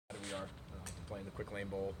we are playing the Quick Lane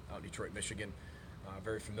Bowl out in Detroit, Michigan.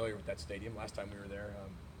 Very familiar with that stadium. Last time we were there,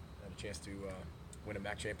 had a chance to win a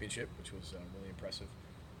MAC championship, which was really impressive.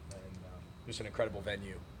 And just an incredible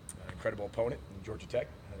venue, incredible opponent in Georgia Tech.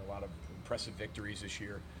 Had a lot of impressive victories this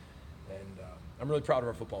year. And I'm really proud of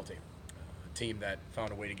our football team. A team that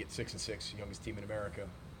found a way to get 6-6, youngest team in America.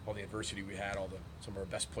 All the adversity we had, some of our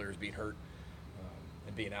best players being hurt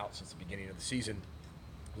and being out since the beginning of the season.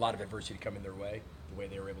 A lot of adversity coming their way, the way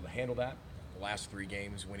they were able to handle that. The last 3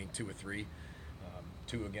 games, winning 2 of 3,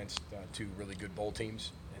 2 against 2 really good bowl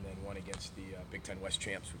teams, and then 1 against the Big Ten West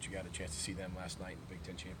champs, which you got a chance to see them last night in the Big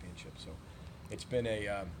Ten championship. So it's been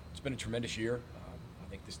a tremendous year. I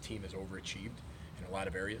think this team has overachieved in a lot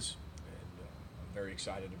of areas, and I'm very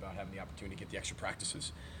excited about having the opportunity to get the extra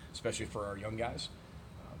practices, especially for our young guys.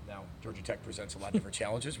 Now, Georgia Tech presents a lot of different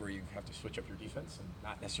challenges where you have to switch up your defense and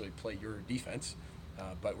not necessarily play your defense,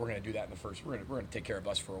 but we're going to do that in the first. We're going to take care of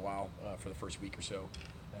us for a while, for the first week or so,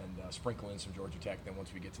 and sprinkle in some Georgia Tech. Then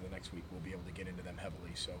once we get to the next week, we'll be able to get into them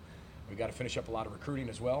heavily. So we've got to finish up a lot of recruiting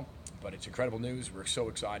as well, but it's incredible news. We're so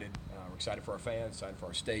excited. We're excited for our fans, excited for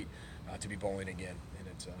our state to be bowling again, and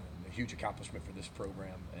it's a huge accomplishment for this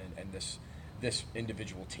program and this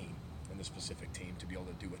individual team. And the specific team to be able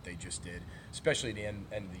to do what they just did, especially at the end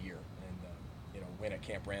of the year, and win at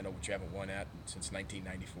Camp Randall, which you haven't won at since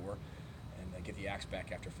 1994, and get the Axe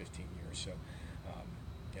back after 15 years. So,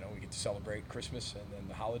 we get to celebrate Christmas and then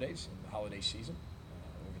the holidays and the holiday season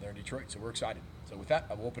over there in Detroit. So we're excited. So with that,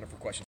 I will open up for questions.